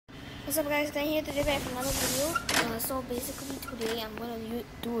What's up guys, I'm here today back with another video. So basically today I'm gonna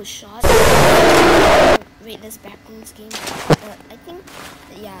do a shot rate this Backrooms game. I think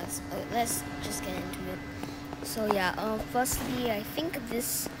let's just get into it. So firstly I think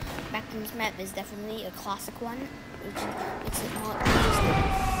this Backrooms map is definitely a classic one, which makes it not easy to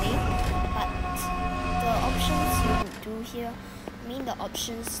play. But the options you do here, the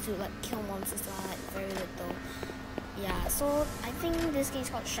options to like kill monsters are like very little. Yeah, so I think this game is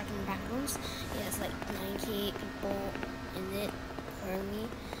called Shrek and Backrooms. It has like 9k people in it currently.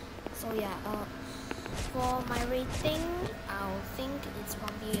 So yeah, for my rating, I'll think it's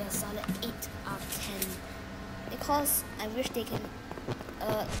probably a solid 8 out of 10. Because I wish they can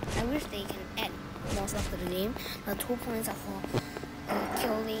add more stuff to the game. The 2 points are for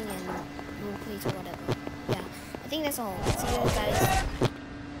killing and roleplays or whatever. Yeah, I think that's all. See you guys.